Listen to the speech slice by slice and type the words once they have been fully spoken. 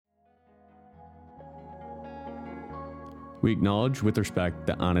We acknowledge with respect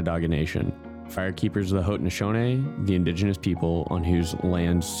the Onondaga Nation, firekeepers of the Haudenosaunee, the indigenous people on whose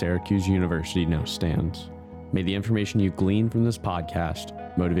lands Syracuse University now stands. May the information you glean from this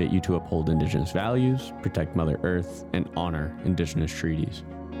podcast motivate you to uphold indigenous values, protect Mother Earth, and honor indigenous treaties.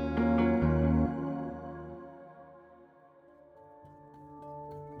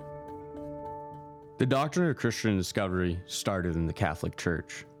 The doctrine of Christian discovery started in the Catholic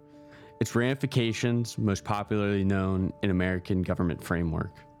Church. Its ramifications, most popularly known in American government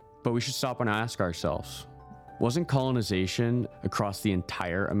framework. But we should stop and ask ourselves, wasn't colonization across the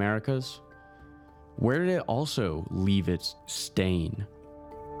entire Americas? Where did it also leave its stain?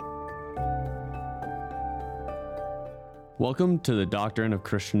 Welcome to the Doctrine of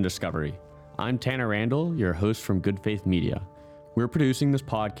Christian Discovery. I'm Tanner Randall, your host from Good Faith Media. We're producing this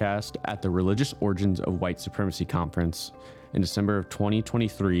podcast at the Religious Origins of White Supremacy Conference in December of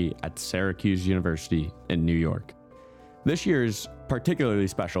 2023 at Syracuse University in New York. This year is particularly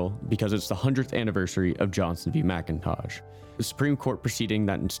special because it's the 100th anniversary of Johnson v. McIntosh, the Supreme Court proceeding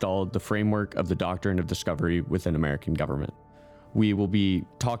that installed the framework of the doctrine of discovery within American government. We will be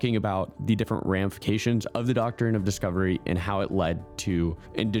talking about the different ramifications of the doctrine of discovery and how it led to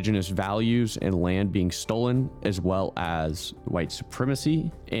indigenous values and land being stolen, as well as white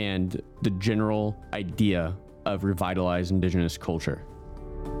supremacy and the general idea of revitalized indigenous culture.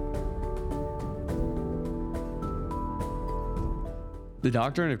 The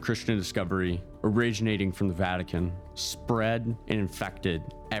doctrine of Christian discovery, originating from the Vatican, spread and infected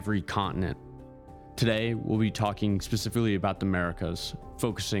every continent. Today, we'll be talking specifically about the Americas,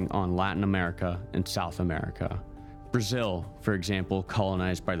 focusing on Latin America and South America. Brazil, for example,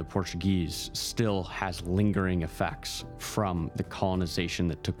 colonized by the Portuguese, still has lingering effects from the colonization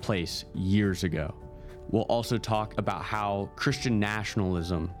that took place years ago. We'll also talk about how Christian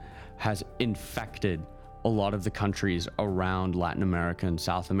nationalism has infected a lot of the countries around Latin America and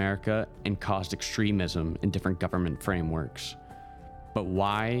South America and caused extremism in different government frameworks. But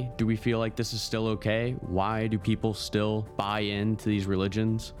why do we feel like this is still okay? Why do people still buy into these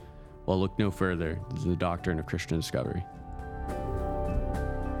religions? Well, look no further than the doctrine of Christian discovery.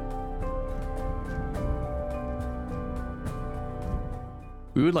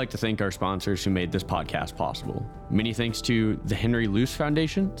 We would like to thank our sponsors who made this podcast possible. Many thanks to the Henry Luce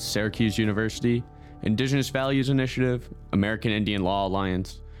Foundation, Syracuse University, Indigenous Values Initiative, American Indian Law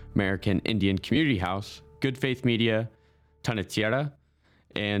Alliance, American Indian Community House, Good Faith Media, Tanatierra,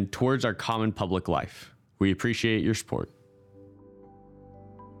 and Towards Our Common Public Life. We appreciate your support.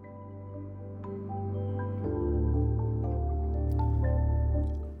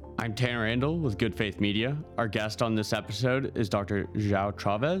 I'm Tanner Randall with Good Faith Media. Our guest on this episode is Dr. João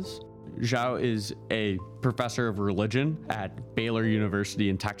Chaves. João is a professor of religion at Baylor University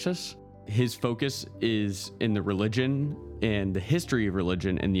in Texas. His focus is in the religion and the history of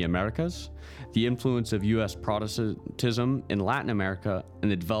religion in the Americas, the influence of U.S. Protestantism in Latin America,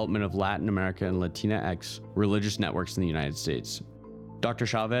 and the development of Latin America and Latinx religious networks in the United States. Dr.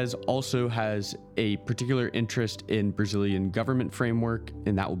 Chaves also has a particular interest in Brazilian government framework,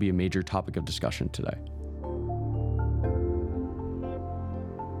 and that will be a major topic of discussion today.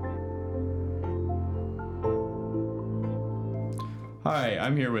 Hi,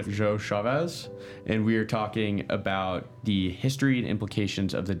 I'm here with João Chaves, and we are talking about the history and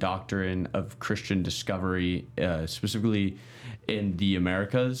implications of the doctrine of Christian discovery, specifically in the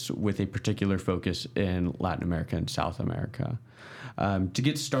Americas, with a particular focus in Latin America and South America. To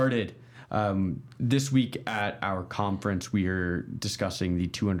get started, this week at our conference, we are discussing the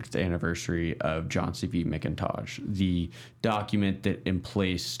 200th anniversary of Johnson v. McIntosh, the document that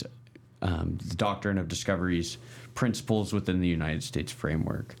emplaced the doctrine of discovery's principles within the United States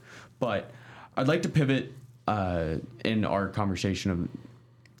framework. But I'd like to pivot in our conversation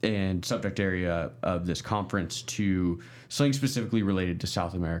and subject area of this conference to something specifically related to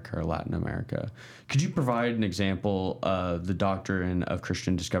South America or Latin America. Could you provide an example of the doctrine of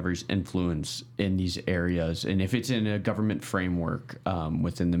Christian discovery's influence in these areas, and if it's in a government framework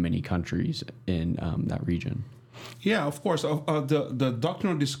within the many countries in that region? Yeah, of course. The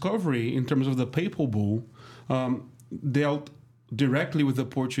doctrine of discovery, in terms of the papal bull, dealt directly with the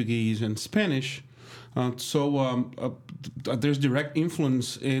Portuguese and Spanish. There's direct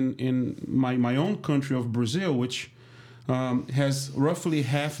influence in my own country of Brazil, which has roughly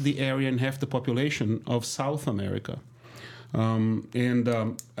half the area and half the population of South America.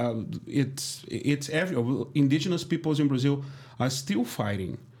 It's indigenous peoples in Brazil are still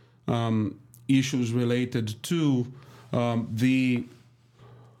fighting issues related to the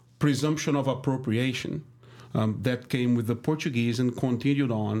presumption of appropriation. that came with the Portuguese and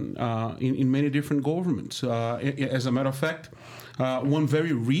continued on in many different governments. As a matter of fact, one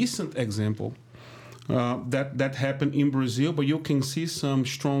very recent example that happened in Brazil, but you can see some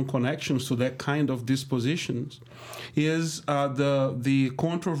strong connections to that kind of dispositions, is the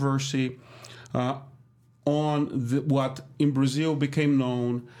controversy on what in Brazil became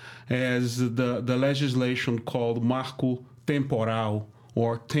known as the legislation called Marco Temporal,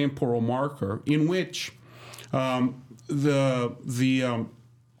 or temporal marker, in which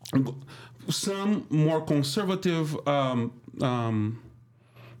some more conservative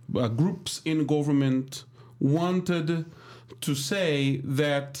groups in government wanted to say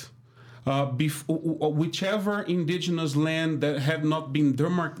that whichever indigenous land that had not been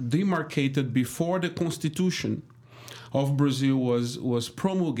demarcated before the Constitution of Brazil was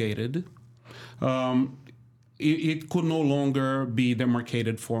promulgated, it could no longer be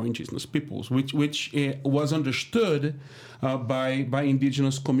demarcated for indigenous peoples, which was understood by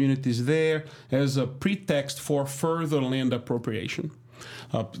indigenous communities there as a pretext for further land appropriation.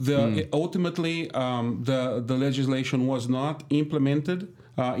 Ultimately, the legislation was not implemented.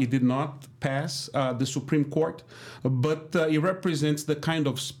 It did not pass the Supreme Court, but it represents the kind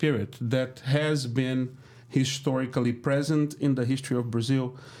of spirit that has been historically present in the history of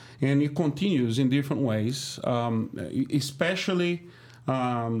Brazil, and it continues in different ways, especially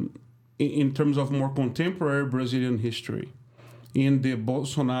in terms of more contemporary Brazilian history, in the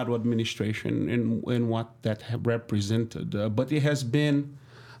Bolsonaro administration and what that represented. But it has been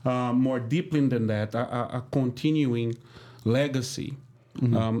more deeply than that, a continuing legacy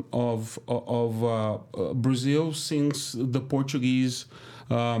of Brazil since the Portuguese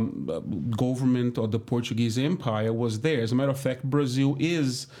government or the Portuguese Empire was there. As a matter of fact, Brazil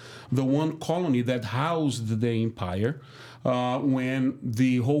is the one colony that housed the empire when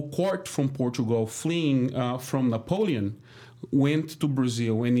the whole court from Portugal, fleeing from Napoleon, went to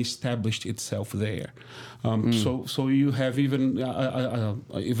Brazil and established itself there. So you have even a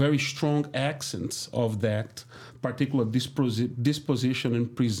very strong accents of that particular disposition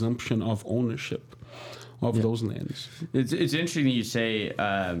and presumption of ownership of those lands. It's interesting that you say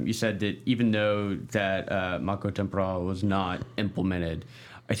you said that even though that Marco Temporal was not implemented,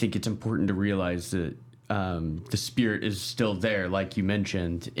 I think it's important to realize that the spirit is still there, like you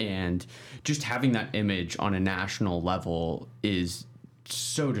mentioned, and just having that image on a national level is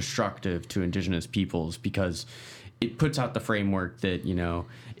so destructive to indigenous peoples, because it puts out the framework that, you know,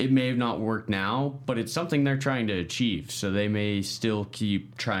 it may have not worked now, but it's something they're trying to achieve. So they may still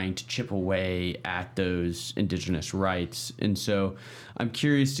keep trying to chip away at those indigenous rights. And so I'm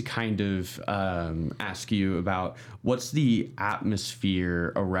curious to kind of ask you about what's the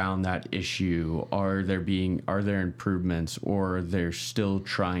atmosphere around that issue? Are there improvements, or they're still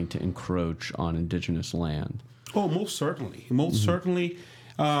trying to encroach on indigenous land? Oh, most certainly. Most certainly.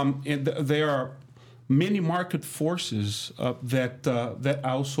 And there are many market forces that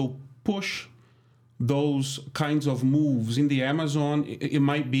also push those kinds of moves. In the Amazon, it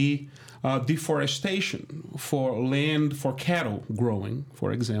might be deforestation for land for cattle growing,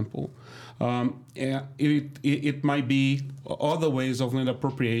 for example. It might be other ways of land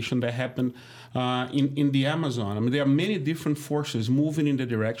appropriation that happen in the Amazon. I mean, there are many different forces moving in the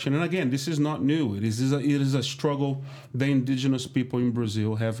direction. And again, this is not new. It is a struggle the indigenous people in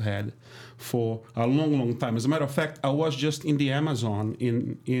Brazil have had for a long, long time. As a matter of fact, I was just in the Amazon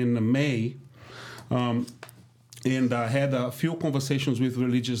in May, and I had a few conversations with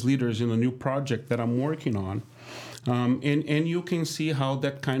religious leaders in a new project that I'm working on. And you can see how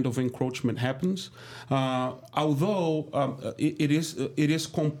that kind of encroachment happens, although it is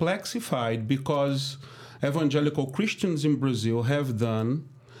complexified because evangelical Christians in Brazil have done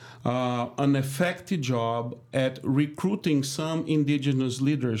an effective job at recruiting some indigenous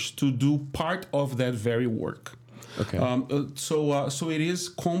leaders to do part of that very work. Okay. So it is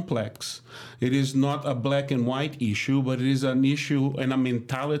complex. It is not a black and white issue, but it is an issue and a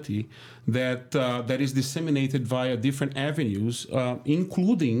mentality that is disseminated via different avenues,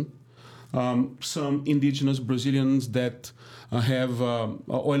 including some indigenous Brazilians that have,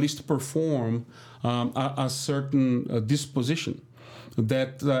 or at least perform, a certain disposition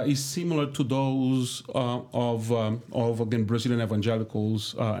that is similar to those of again, Brazilian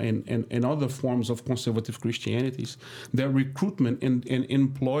evangelicals and other forms of conservative Christianities. Their recruitment and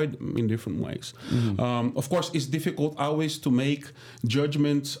employed in different ways. Mm-hmm. Of course, it's difficult always to make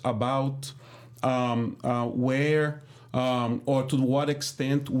judgments about where or to what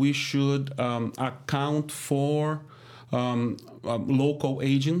extent we should account for local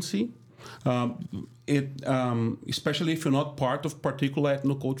agency. Especially if you're not part of particular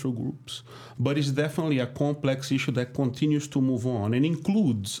ethnocultural groups. But it's definitely a complex issue that continues to move on and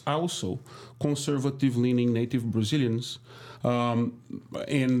includes also conservative-leaning native Brazilians and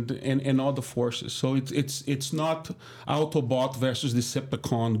other forces. So it's not Autobot versus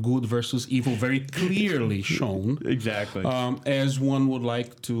Decepticon, good versus evil, very clearly shown. Exactly. As one would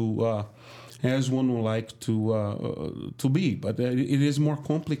like to. To be, but it is more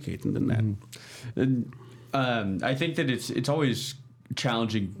complicated than that. I think that it's always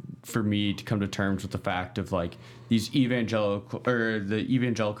challenging for me to come to terms with the fact of like the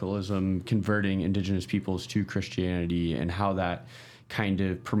evangelicalism converting indigenous peoples to Christianity and how that kind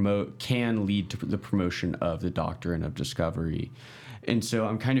of can lead to the promotion of the doctrine of discovery. And so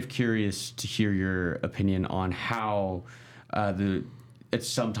I'm kind of curious to hear your opinion on how it's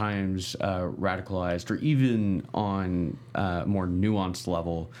sometimes radicalized, or even on a more nuanced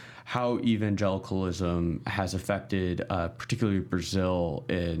level, how evangelicalism has affected particularly Brazil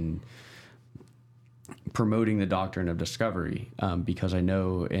in promoting the doctrine of discovery. Because I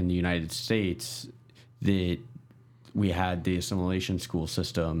know in the United States that we had the assimilation school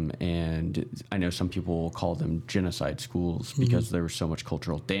system, and I know some people will call them genocide schools because there was so much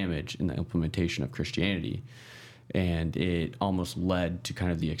cultural damage in the implementation of Christianity. And it almost led to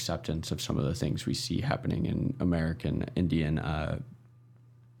kind of the acceptance of some of the things we see happening in American Indian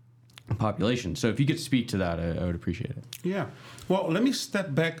population. So if you could speak to that, I would appreciate it. Yeah. Well, let me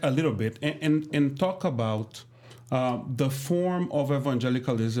step back a little bit and talk about the form of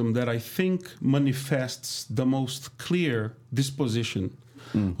evangelicalism that I think manifests the most clear disposition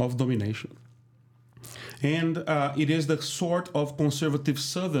of domination. And it is the sort of conservative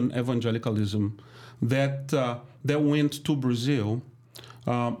Southern evangelicalism that went to Brazil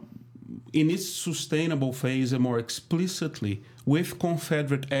in its sustainable phase and more explicitly with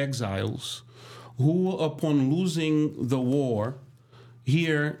Confederate exiles who, upon losing the war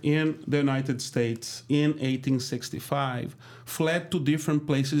here in the United States in 1865, fled to different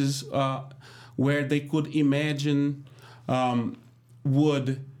places where they could imagine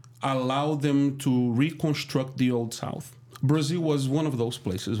would allow them to reconstruct the Old South. Brazil was one of those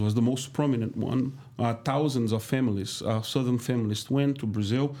places, was the most prominent one. Thousands of families, Southern families, went to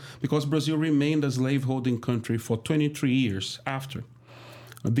Brazil because Brazil remained a slaveholding country for 23 years after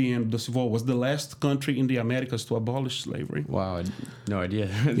the end of the Civil War. Was the last country in the Americas to abolish slavery. Wow, I had no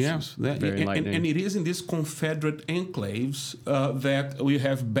idea. Yes, very enlightening. And it is in these Confederate enclaves that we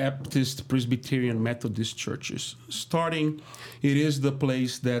have Baptist, Presbyterian, Methodist churches. Starting, it is the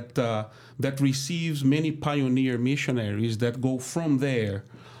place that that receives many pioneer missionaries that go from there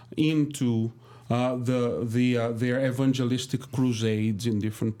into their evangelistic crusades in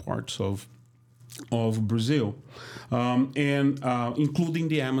different parts of Brazil, and including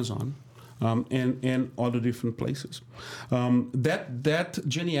the Amazon and other different places. That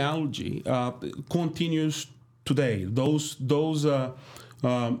genealogy continues today. Those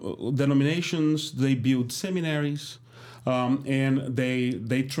denominations, they build seminaries. And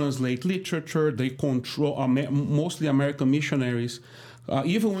they translate literature. They control mostly American missionaries.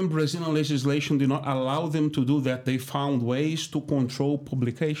 Even when Brazilian legislation did not allow them to do that, they found ways to control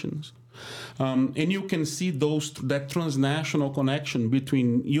publications. And you can see that transnational connection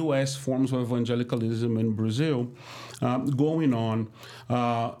between U.S. forms of evangelicalism and Brazil going on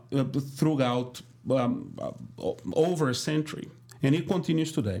throughout over a century, and it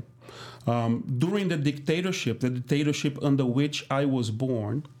continues today. During the dictatorship under which I was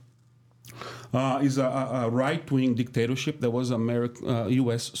born, is a right-wing dictatorship that was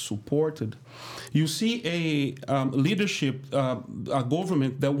U.S. supported. You see a leadership, a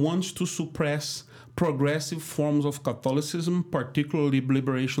government that wants to suppress progressive forms of Catholicism, particularly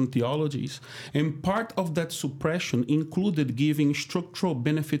liberation theologies. And part of that suppression included giving structural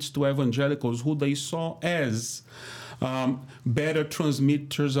benefits to evangelicals who they saw as better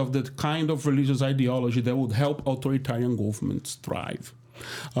transmitters of the kind of religious ideology that would help authoritarian governments thrive.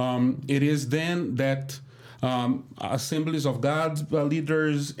 It is then that Assemblies of God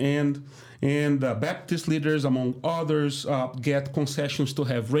leaders and Baptist leaders, among others, get concessions to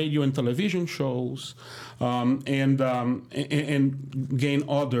have radio and television shows, and gain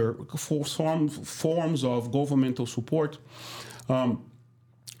other forms of governmental support.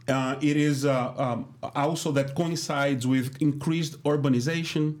 It is also that coincides with increased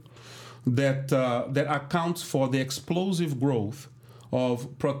urbanization that accounts for the explosive growth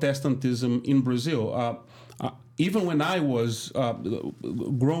of Protestantism in Brazil. Even when I was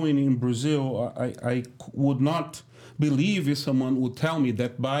growing in Brazil, I would not believe if someone would tell me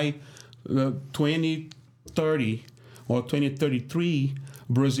that by 2030 or 2033,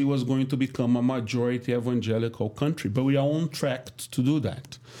 Brazil was going to become a majority evangelical country. But we are on track to do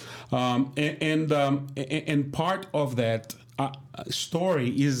that. And part of that story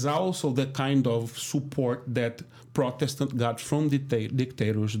is also the kind of support that Protestant got from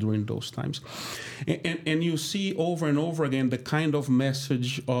dictators during those times. And you see over and over again the kind of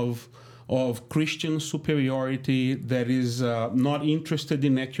message of Christian superiority that is not interested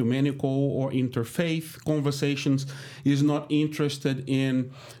in ecumenical or interfaith conversations, is not interested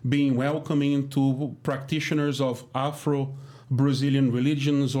in being welcoming to practitioners of Afro-Brazilian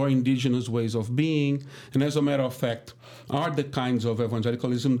religions or indigenous ways of being, and as a matter of fact, are the kinds of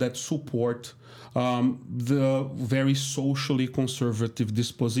evangelicalism that support the very socially conservative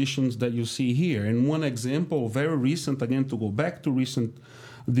dispositions that you see here. And one example, very recent, again, to go back to recent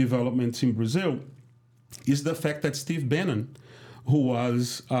developments in Brazil, is the fact that Steve Bannon, who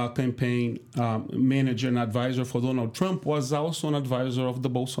was a campaign manager and advisor for Donald Trump, was also an advisor of the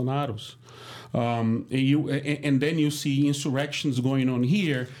Bolsonaros. And then you see insurrections going on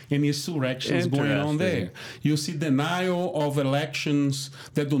here and insurrections going on there. You see denial of elections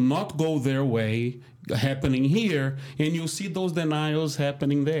that do not go their way happening here, and you see those denials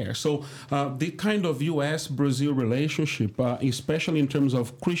happening there. So the kind of U.S.-Brazil relationship, especially in terms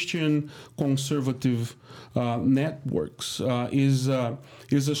of Christian conservative networks, is a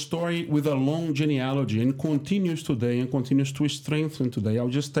story with a long genealogy and continues today and continues to strengthen today. I'll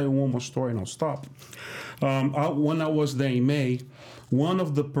just tell you one more story and I'll stop. When I was there in May, one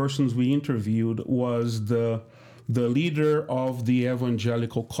of the persons we interviewed was the leader of the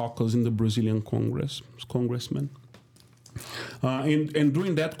evangelical caucus in the Brazilian congressman. And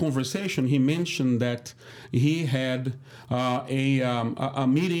during that conversation, he mentioned that he had a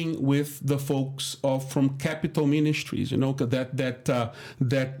meeting with the folks from Capital Ministries, that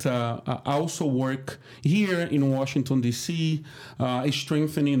also work here in Washington, D.C.,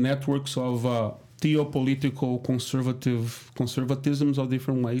 strengthening networks of theopolitical conservatisms of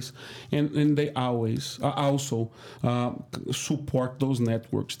different ways, and they always also support those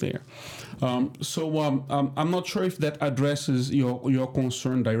networks there. So I'm not sure if that addresses your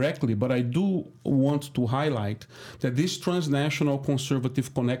concern directly, but I do want to highlight that these transnational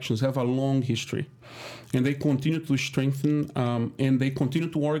conservative connections have a long history, and they continue to strengthen, and they continue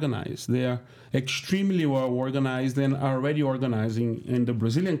to organize. They are extremely well organized and are already organizing, in the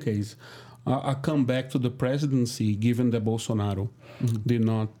Brazilian case, a comeback to the presidency, given that Bolsonaro did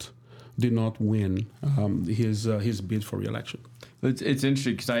not win his bid for re-election. It's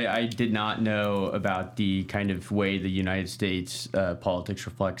interesting because I did not know about the kind of way the United States politics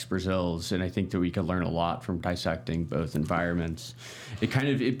reflects Brazil's, and I think that we could learn a lot from dissecting both environments.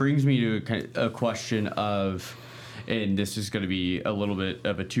 It brings me to a question of, and this is going to be a little bit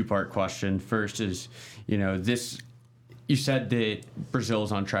of a two-part question. First is, you said that Brazil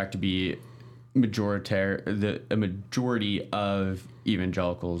is on track to be a majority of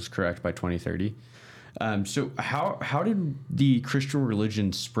evangelicals, correct, by 2030. So how did the Christian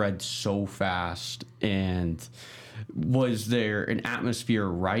religion spread so fast, and was there an atmosphere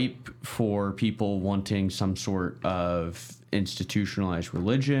ripe for people wanting some sort of institutionalized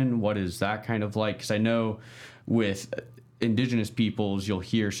religion? What is that kind of like? Because I know with indigenous peoples, you'll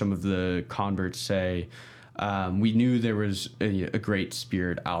hear some of the converts say, we knew there was a great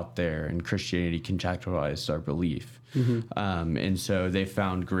spirit out there, and Christianity contextualized our belief. And so they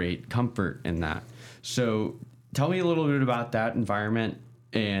found great comfort in that. So tell me a little bit about that environment,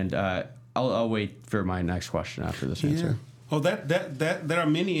 and I'll wait for my next question after this answer. Oh, that there are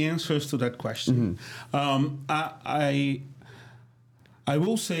many answers to that question. I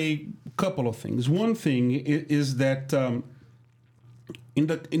will say a couple of things. One thing is that in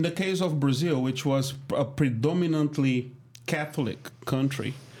the case of Brazil, which was a predominantly Catholic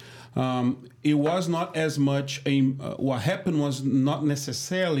country, it was not as much what happened was not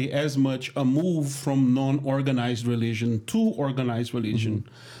necessarily as much a move from non-organized religion to organized religion,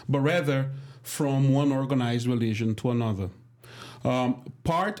 but rather from one organized religion to another.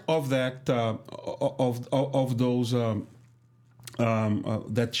 Part of that of those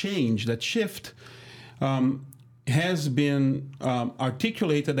that change, that shift, has been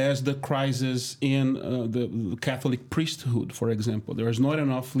articulated as the crisis in the Catholic priesthood, for example. There is not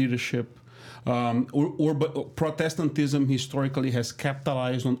enough leadership. Protestantism historically has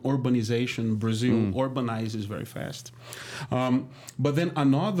capitalized on urbanization. Brazil urbanizes very fast. But then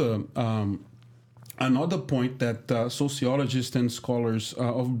another point that sociologists and scholars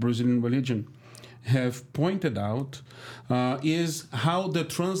of Brazilian religion have pointed out is how the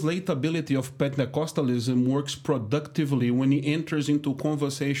translatability of Pentecostalism works productively when it enters into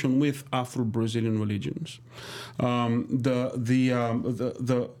conversation with Afro-Brazilian religions.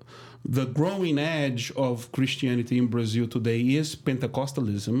 The growing edge of Christianity in Brazil today is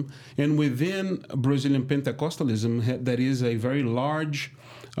Pentecostalism, and within Brazilian Pentecostalism, there is a very large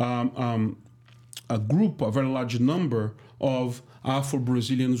a very large number of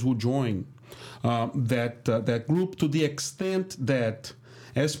Afro-Brazilians who join that group, to the extent that,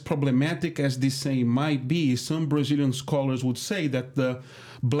 as problematic as this saying might be, some Brazilian scholars would say that the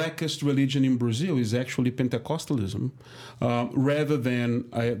blackest religion in Brazil is actually Pentecostalism, rather than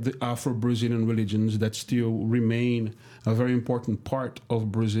the Afro-Brazilian religions that still remain a very important part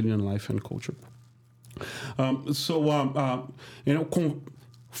of Brazilian life and culture.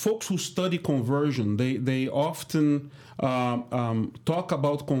 Folks who study conversion, they often talk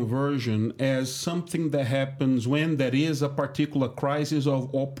about conversion as something that happens when there is a particular crisis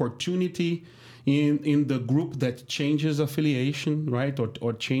of opportunity in the group that changes affiliation, right,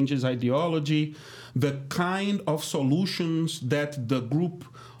 or changes ideology, the kind of solutions that the group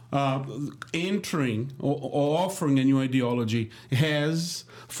entering or offering a new ideology has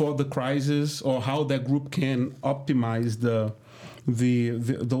for the crisis, or how that group can optimize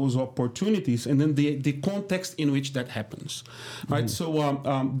those opportunities, and then the context in which that happens, right? So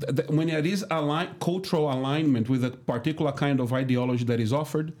when there is cultural alignment with a particular kind of ideology that is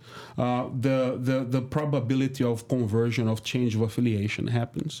offered, the probability of conversion, of change of affiliation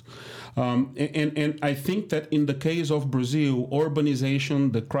happens. And I think that in the case of Brazil,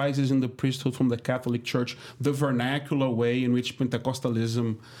 urbanization, the crisis in the priesthood from the Catholic Church, the vernacular way in which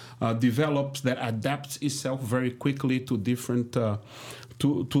Pentecostalism develops, that adapts itself very quickly to different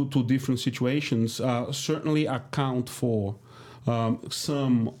to different situations, certainly account for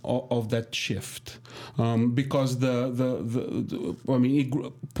some of that shift, because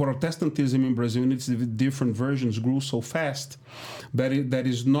Protestantism in Brazil in its different versions grew so fast that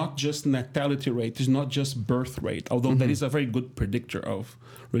is not just natality rate, is not just birth rate, although that is a very good predictor of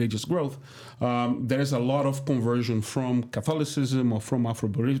religious growth. There is a lot of conversion from Catholicism or from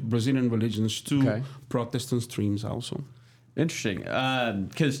Afro-Brazilian religions to Protestant streams also. Interesting,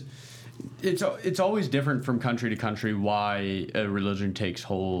 because it's always different from country to country why a religion takes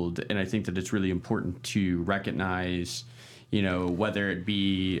hold, and I think that it's really important to recognize, whether it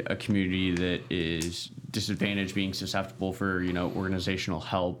be a community that is disadvantaged, being susceptible for, organizational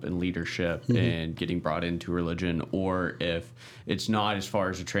help and leadership and getting brought into religion, or if it's not as far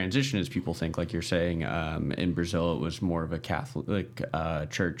as a transition as people think, like you're saying. In Brazil, it was more of a Catholic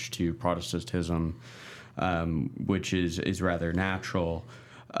church to Protestantism, which is rather natural.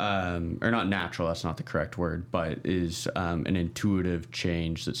 Or not natural, that's not the correct word, but is an intuitive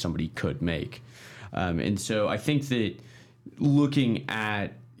change that somebody could make. And so I think that looking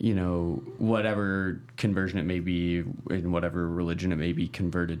at, whatever conversion it may be, in whatever religion it may be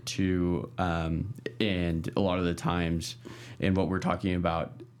converted to, and a lot of the times, and what we're talking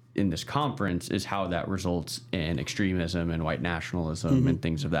about in this conference is how that results in extremism and white nationalism and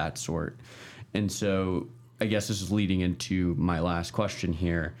things of that sort. And so I guess this is leading into my last question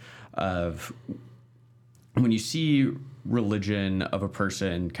here of, when you see religion of a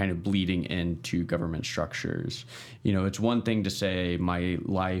person kind of bleeding into government structures, it's one thing to say my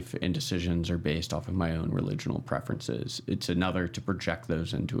life and decisions are based off of my own religional preferences. It's another to project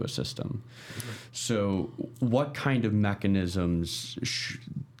those into a system. So what kind of mechanisms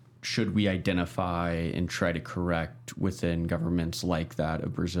should we identify and try to correct within governments like that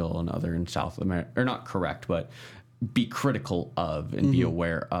of Brazil and other in South America, or not correct, but be critical of and be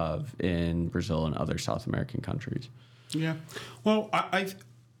aware of in Brazil and other South American countries? Yeah. Well,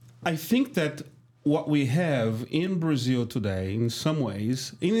 I think that what we have in Brazil today, in some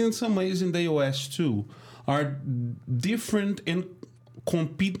ways, and in some ways in the US too, are different and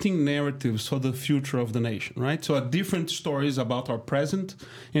competing narratives for the future of the nation, right? So different stories about our present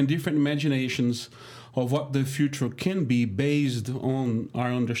and different imaginations of what the future can be based on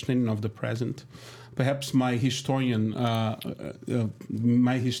our understanding of the present. Perhaps my historian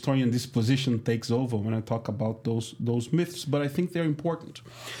disposition takes over when I talk about those myths, but I think they're important.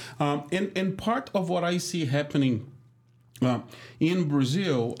 And part of what I see happening in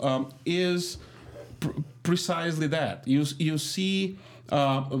Brazil is precisely that. You see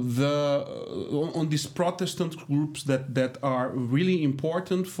on these Protestant groups that are really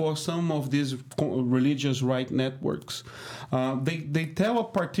important for some of these religious right networks. They tell a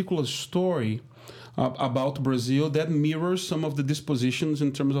particular story about Brazil that mirrors some of the dispositions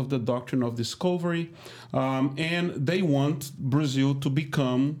in terms of the doctrine of discovery, and they want Brazil to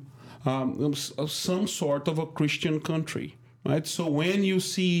become some sort of a Christian country. Right, so when you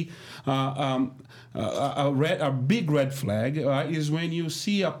see a big red flag is when you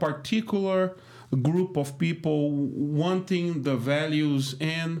see a particular group of people wanting the values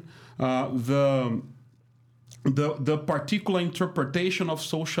and the particular interpretation of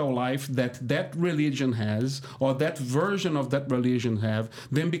social life that religion has, or that version of that religion have,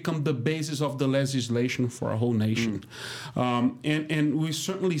 then become the basis of the legislation for a whole nation. And we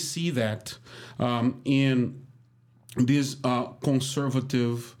certainly see that in these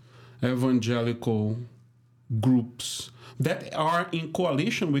conservative evangelical groups that are in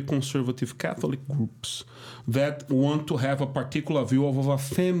coalition with conservative Catholic groups that want to have a particular view of what a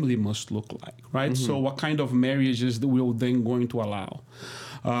family must look like, right? So what kind of marriages that we're then going to allow.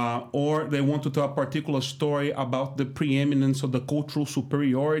 Or they want to tell a particular story about the preeminence of the cultural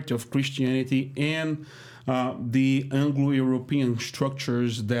superiority of Christianity and the Anglo-European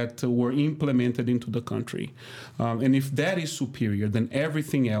structures that were implemented into the country. And if that is superior, then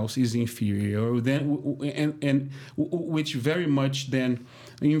everything else is inferior, then, and which very much then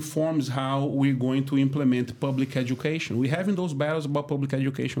informs how we're going to implement public education. We're having those battles about public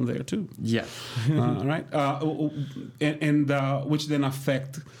education there too. Yeah. Right? And which then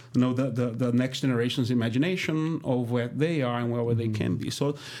affect the next generation's imagination of where they are and where they can be.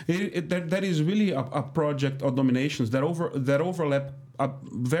 So that is really a project of dominations that overlap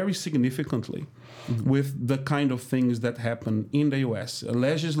very significantly with the kind of things that happen in the U.S.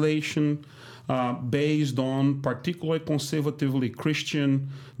 Legislation based on particularly conservatively Christian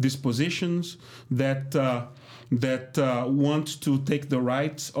dispositions that want to take the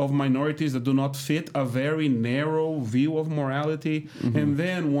rights of minorities that do not fit a very narrow view of morality, and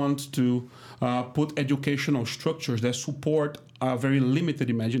then want to put educational structures that support a very limited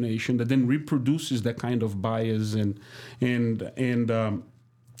imagination that then reproduces that kind of bias and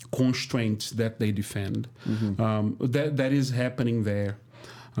constraints that they defend. That is happening there.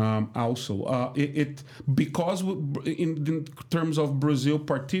 Also, because in terms of Brazil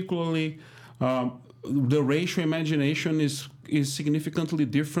particularly, the racial imagination is significantly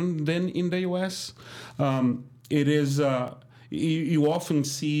different than in the U.S. It is you often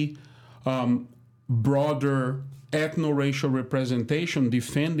see broader ethno-racial representation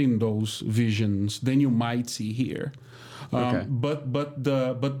defending those visions than you might see here. Okay. But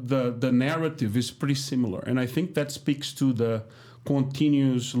the narrative is pretty similar, and I think that speaks to the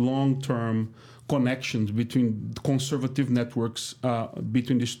continuous long-term connections between conservative networks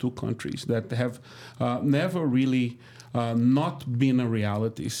between these two countries that have never really not been a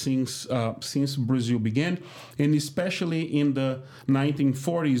reality since Brazil began, and especially in the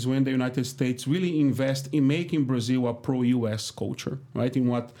 1940s when the United States really invest in making Brazil a pro-U.S. culture, right? In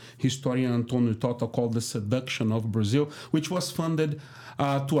what historian Antônio Tota called the seduction of Brazil, which was funded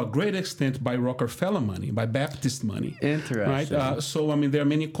to a great extent by Rockefeller money, by Baptist money. Interesting. Right? So, I mean, there are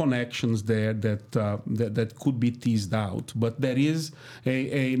many connections there that could be teased out, but there is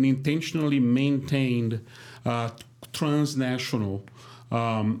an intentionally maintained transnational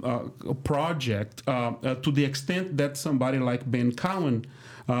project to the extent that somebody like Ben Cowan,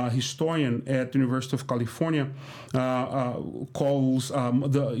 historian at the University of California, calls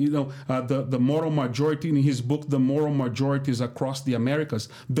the moral majority in his book, The Moral Majorities Across the Americas,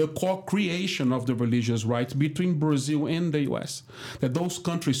 the co-creation of the religious rights between Brazil and the U.S. That those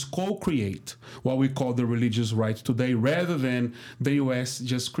countries co-create what we call the religious rights today, rather than the U.S.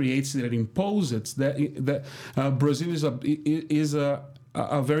 just creates it and imposes it. That Brazil is a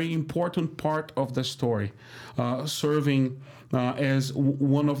very important part of the story, serving as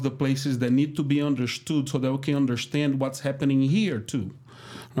one of the places that need to be understood so that we can understand what's happening here too.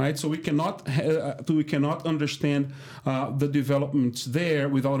 Right, so we cannot understand the developments there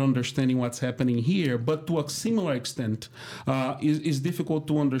without understanding what's happening here. But to a similar extent, is difficult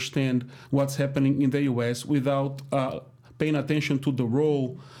to understand what's happening in the U.S. without paying attention to the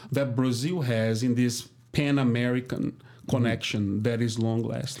role that Brazil has in this Pan-American connection that is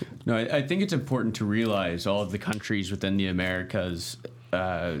long-lasting. No, I think it's important to realize all of the countries within the Americas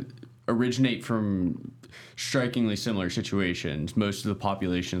originate from strikingly similar situations. Most of the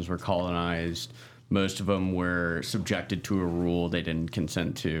populations were colonized. Most of them were subjected to a rule they didn't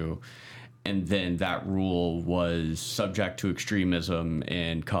consent to. And then that rule was subject to extremism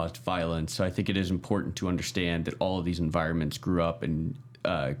and caused violence. So I think it is important to understand that all of these environments grew up in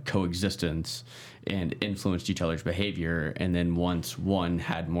coexistence and influenced each other's behavior. And then once one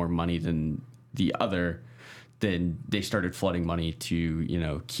had more money than the other, then they started flooding money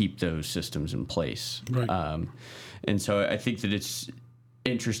to, keep those systems in place. Right. And so I think that it's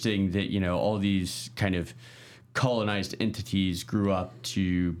interesting that, all these kind of colonized entities grew up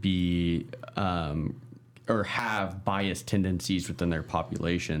to be or have biased tendencies within their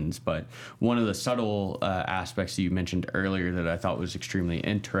populations. But one of the subtle aspects that you mentioned earlier that I thought was extremely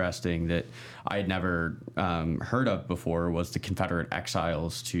interesting that I had never heard of before was the Confederate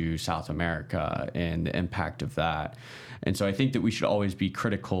exiles to South America and the impact of that. And so I think that we should always be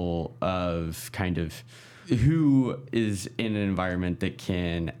critical of kind of who is in an environment that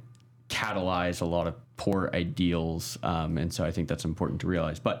can catalyze a lot of poor ideals. And so I think that's important to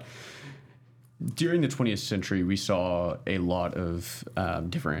realize. But during the 20th century, we saw a lot of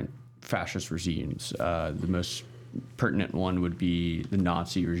different fascist regimes. The most pertinent one would be the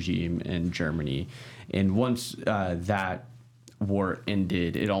Nazi regime in Germany. And once that war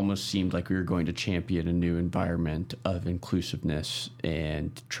ended, it almost seemed like we were going to champion a new environment of inclusiveness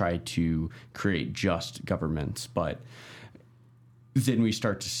and try to create just governments. But then we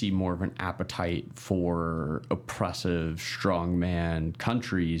start to see more of an appetite for oppressive strongman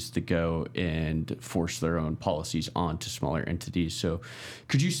countries to go and force their own policies onto smaller entities. So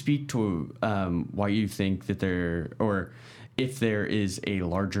could you speak to why you think that or if there is a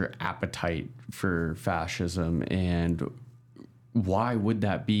larger appetite for fascism, and why would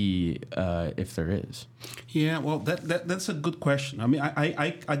that be if there is? Yeah, well, that's a good question. I mean,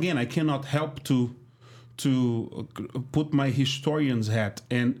 I cannot help to put my historian's hat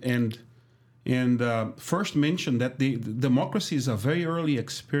and first mention that the democracy is a very early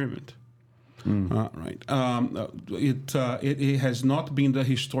experiment. Right. It has not been the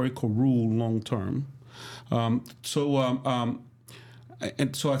historical rule long term. So I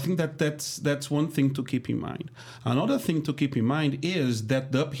think that's one thing to keep in mind. Another thing to keep in mind is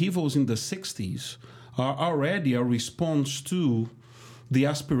that the upheavals in the 60s are already a response to the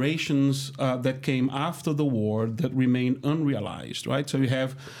aspirations that came after the war that remain unrealized, right? So you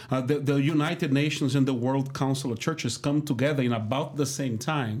have the United Nations and the World Council of Churches come together in about the same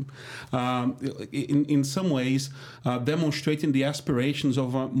time, in some ways demonstrating the aspirations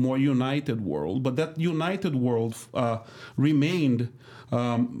of a more united world. But that united world remained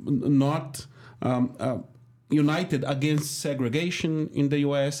not united against segregation in the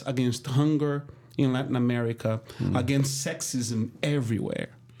U.S., against hunger in Latin America, against sexism everywhere,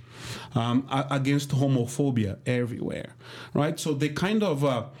 against homophobia everywhere, right? So the kind of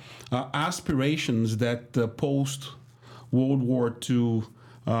aspirations that post-World War II,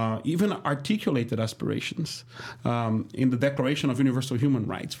 even articulated aspirations in the Declaration of Universal Human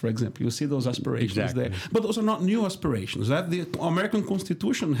Rights, for example. You see those aspirations there. But those are not new aspirations. The American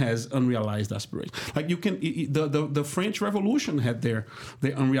Constitution has unrealized aspirations. Like the French Revolution had their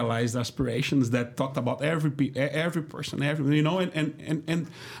unrealized aspirations that talked about every person, and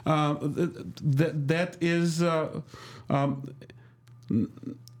that is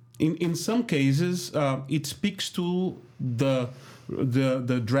in some cases it speaks to the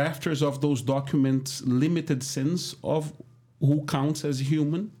drafters of those documents' limited sense of who counts as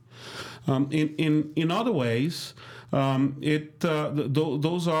human. In other ways,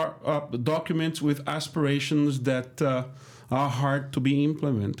 those are documents with aspirations that are hard to be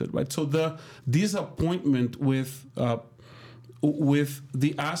implemented, right? So the disappointment with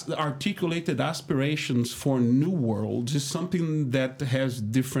the articulated aspirations for new worlds is something that has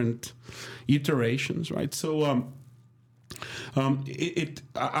different iterations, right? So in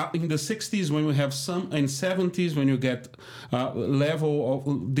the 60s, when we have some, in 70s, when you get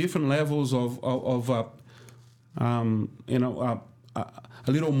different levels of a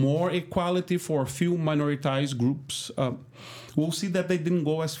little more equality for a few minoritized groups, we'll see that they didn't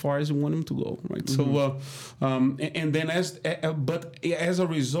go as far as we want them to go, right? Mm-hmm. So, and then but as a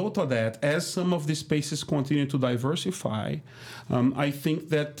result of that, as some of these spaces continue to diversify, I think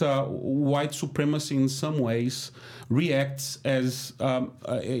that white supremacy in some ways reacts as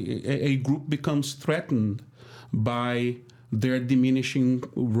a group becomes threatened by their diminishing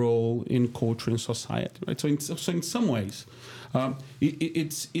role in culture and society, right? So in some ways,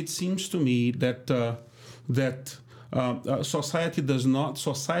 it seems to me that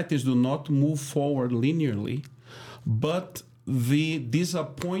societies do not move forward linearly, but the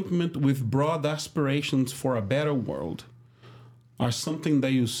disappointment with broad aspirations for a better world are something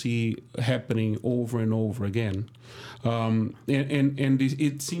that you see happening over and over again. And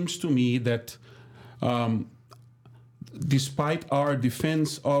it seems to me that despite our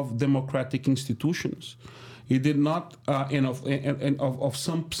defense of democratic institutions, it did not, of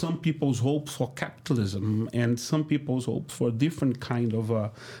some people's hope for capitalism and some people's hope for different kinds of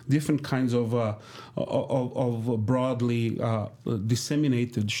broadly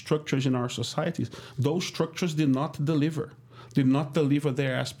disseminated structures in our societies. Those structures did not deliver. did not deliver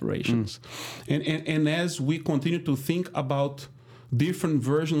their aspirations. And as we continue to think about different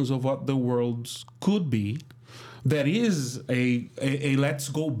versions of what the world could be, there is a let's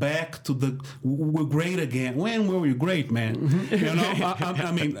go back to we're great again. When were we great, man? You know,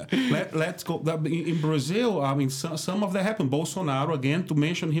 I mean, let's go. In Brazil, I mean, some of that happened. Bolsonaro, again, to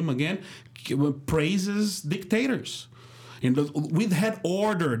mention him again, praises dictators. And we'd had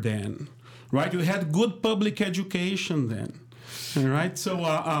order then, right? We had good public education then. All right, so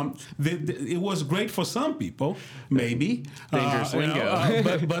it was great for some people, maybe, dangerous lingo,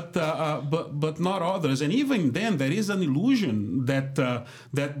 but not others. And even then, there is an illusion that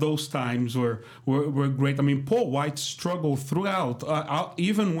those times were great. I mean, poor whites struggle throughout,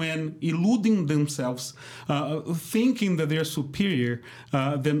 even when eluding themselves, thinking that they're superior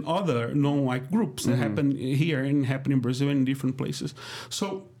than other non-white groups that happen here and happen in Brazil and in different places.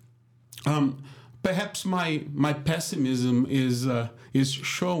 So. Perhaps my pessimism is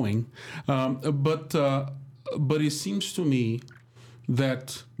showing, but it seems to me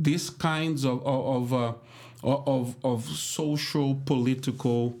that these kinds of social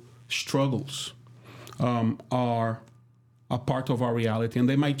political struggles are a part of our reality, and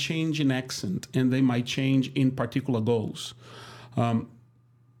they might change in accent, and they might change in particular goals.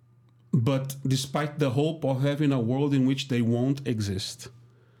 But despite the hope of having a world in which they won't exist.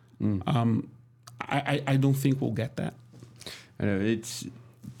 I don't think we'll get that. I know it's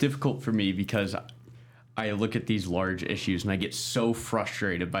difficult for me because I look at these large issues and I get so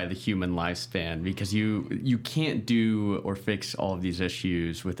frustrated by the human lifespan because you can't do or fix all of these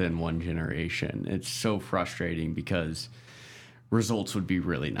issues within one generation. It's so frustrating because results would be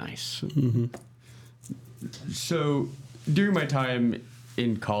really nice. So during my time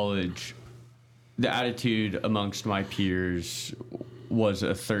in college, the attitude amongst my peers was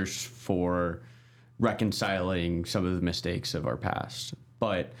a thirst for reconciling some of the mistakes of our past.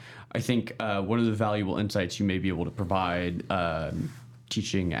 But I think one of the valuable insights you may be able to provide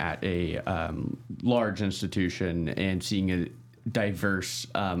teaching at a large institution and seeing a diverse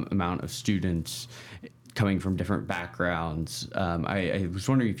amount of students coming from different backgrounds, I was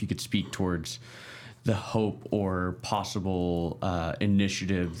wondering if you could speak towards the hope or possible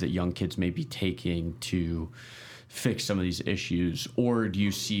initiative that young kids may be taking to fix some of these issues, or do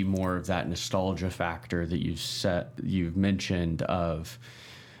you see more of that nostalgia factor that you've mentioned of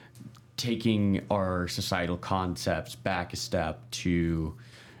taking our societal concepts back a step to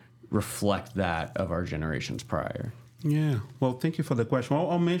reflect that of our generations prior? Yeah, well, thank you for the question.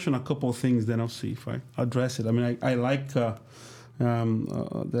 I'll mention a couple of things, then I'll see if I address it. I mean, I like that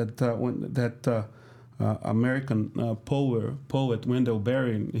American poet Wendell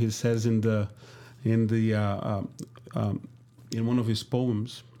Berry. He says in one of his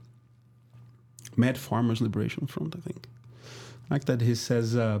poems, Mad Farmers Liberation Front, I think. Like that, he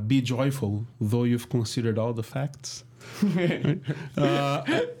says, "Be joyful, though you've considered all the facts."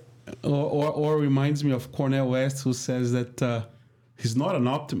 Or reminds me of Cornel West, who says that he's not an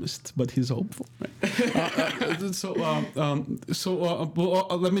optimist, but he's hopeful. Right? So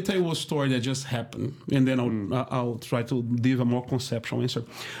let me tell you a story that just happened, and then I'll try to give a more conceptual answer.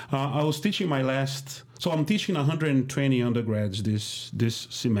 I was teaching so I'm teaching 120 undergrads this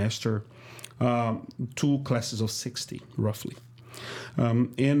semester, 2 classes of 60, roughly.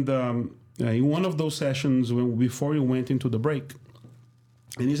 In one of those sessions, before we went into the break,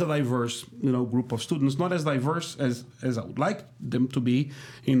 and it's a diverse, group of students, not as diverse as I would like them to be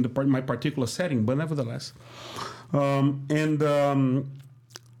in my particular setting, but nevertheless. I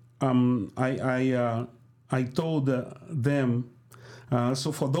told them,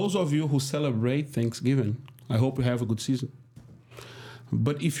 so for those of you who celebrate Thanksgiving, I hope you have a good season.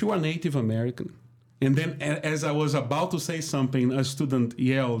 But if you are Native American, and then as I was about to say something, a student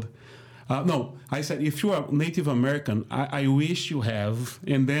yelled, no, I said, if you are Native American, I wish you have.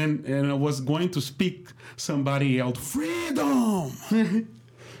 And I was going to speak, somebody yelled, freedom!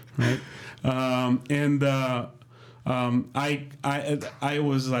 Right? I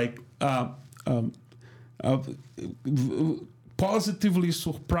was like, positively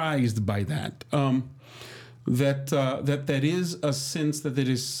surprised by that. That there is a sense that there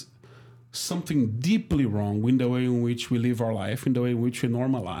is something deeply wrong in the way in which we live our life, in the way in which we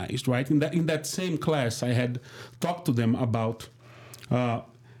normalized, right? In that same class, I had talked to them about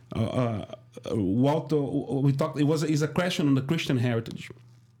Walter. It's a question on the Christian heritage,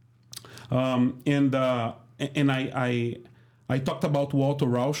 and I talked about Walter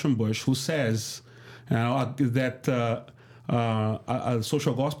Rauschenbusch, who says that a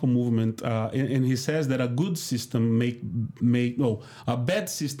social gospel movement, and he says that a good system a bad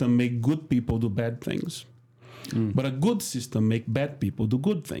system make good people do bad things. But a good system make bad people do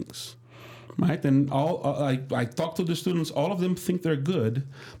good things. Right, and I talk to the students. All of them think they're good,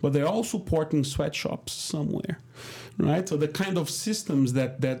 but they're all supporting sweatshops somewhere, right? So the kind of systems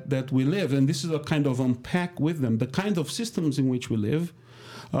that we live, and this is a kind of unpack with them. The kind of systems in which we live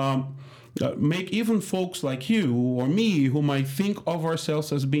make even folks like you or me, who might think of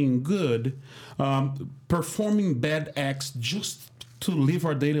ourselves as being good, performing bad acts just to live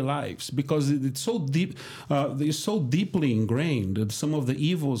our daily lives, because it's so deep, it's so deeply ingrained in some of the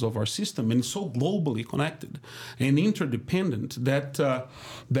evils of our system, and so globally connected and interdependent that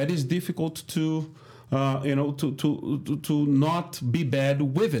that is difficult to to not be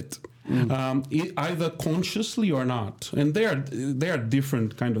bad with it. Either consciously or not, and they are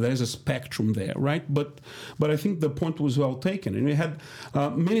different kind of. There's a spectrum there, right? But I think the point was well taken, and we had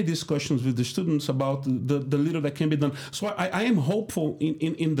many discussions with the students about the little that can be done. So I am hopeful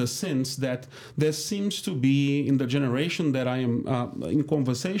in the sense that there seems to be, in the generation that I am in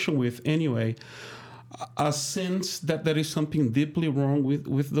conversation with anyway, a sense that there is something deeply wrong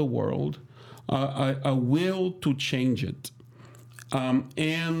with the world, a will to change it,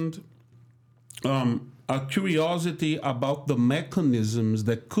 and a curiosity about the mechanisms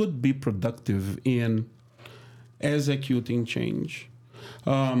that could be productive in executing change.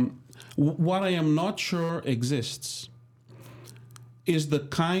 What I am not sure exists is the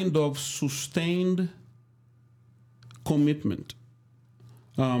kind of sustained commitment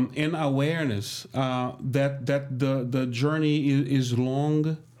and awareness that the journey is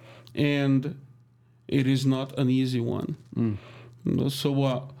long and it is not an easy one. So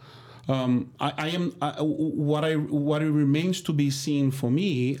what remains to be seen for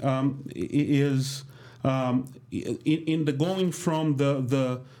me is in the going from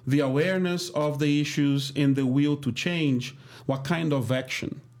the awareness of the issues and the will to change, what kind of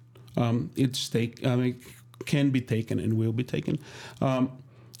action can be taken and will be taken.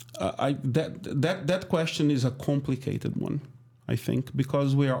 That question is a complicated one, I think,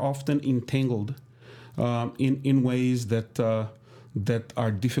 because we are often entangled in ways that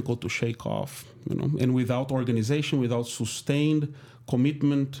are difficult to shake off, and without organization, without sustained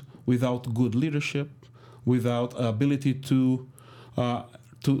commitment, without good leadership, without ability to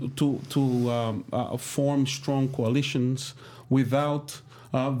form strong coalitions, without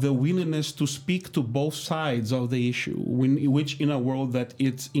the willingness to speak to both sides of the issue, which in a world that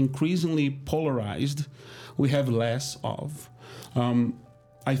it's increasingly polarized, we have less of.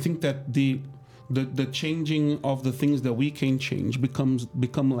 I think that the changing of the things that we can change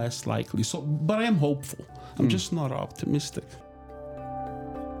become less likely. So, but I am hopeful. I'm just not optimistic.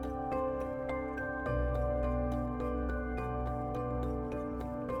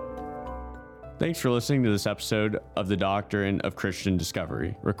 Thanks for listening to this episode of The Doctrine of Christian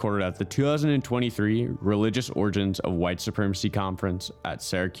Discovery, recorded at the 2023 Religious Origins of White Supremacy Conference at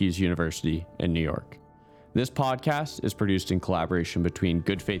Syracuse University in New York. This podcast is produced in collaboration between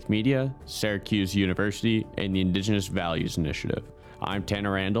Good Faith Media, Syracuse University, and the Indigenous Values Initiative. I'm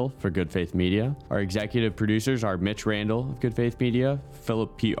Tanner Randall for Good Faith Media. Our executive producers are Mitch Randall of Good Faith Media,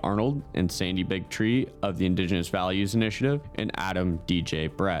 Philip P. Arnold and Sandy Big Tree of the Indigenous Values Initiative, and Adam D.J.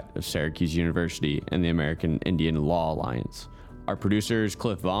 Brett of Syracuse University and the American Indian Law Alliance. Our producer is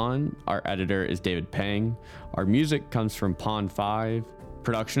Cliff Vaughn. Our editor is David Peng. Our music comes from Pond 5.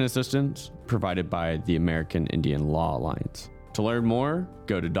 Production assistance provided by the American Indian Law Alliance. To learn more,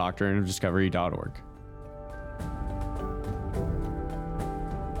 go to doctrineofdiscovery.org.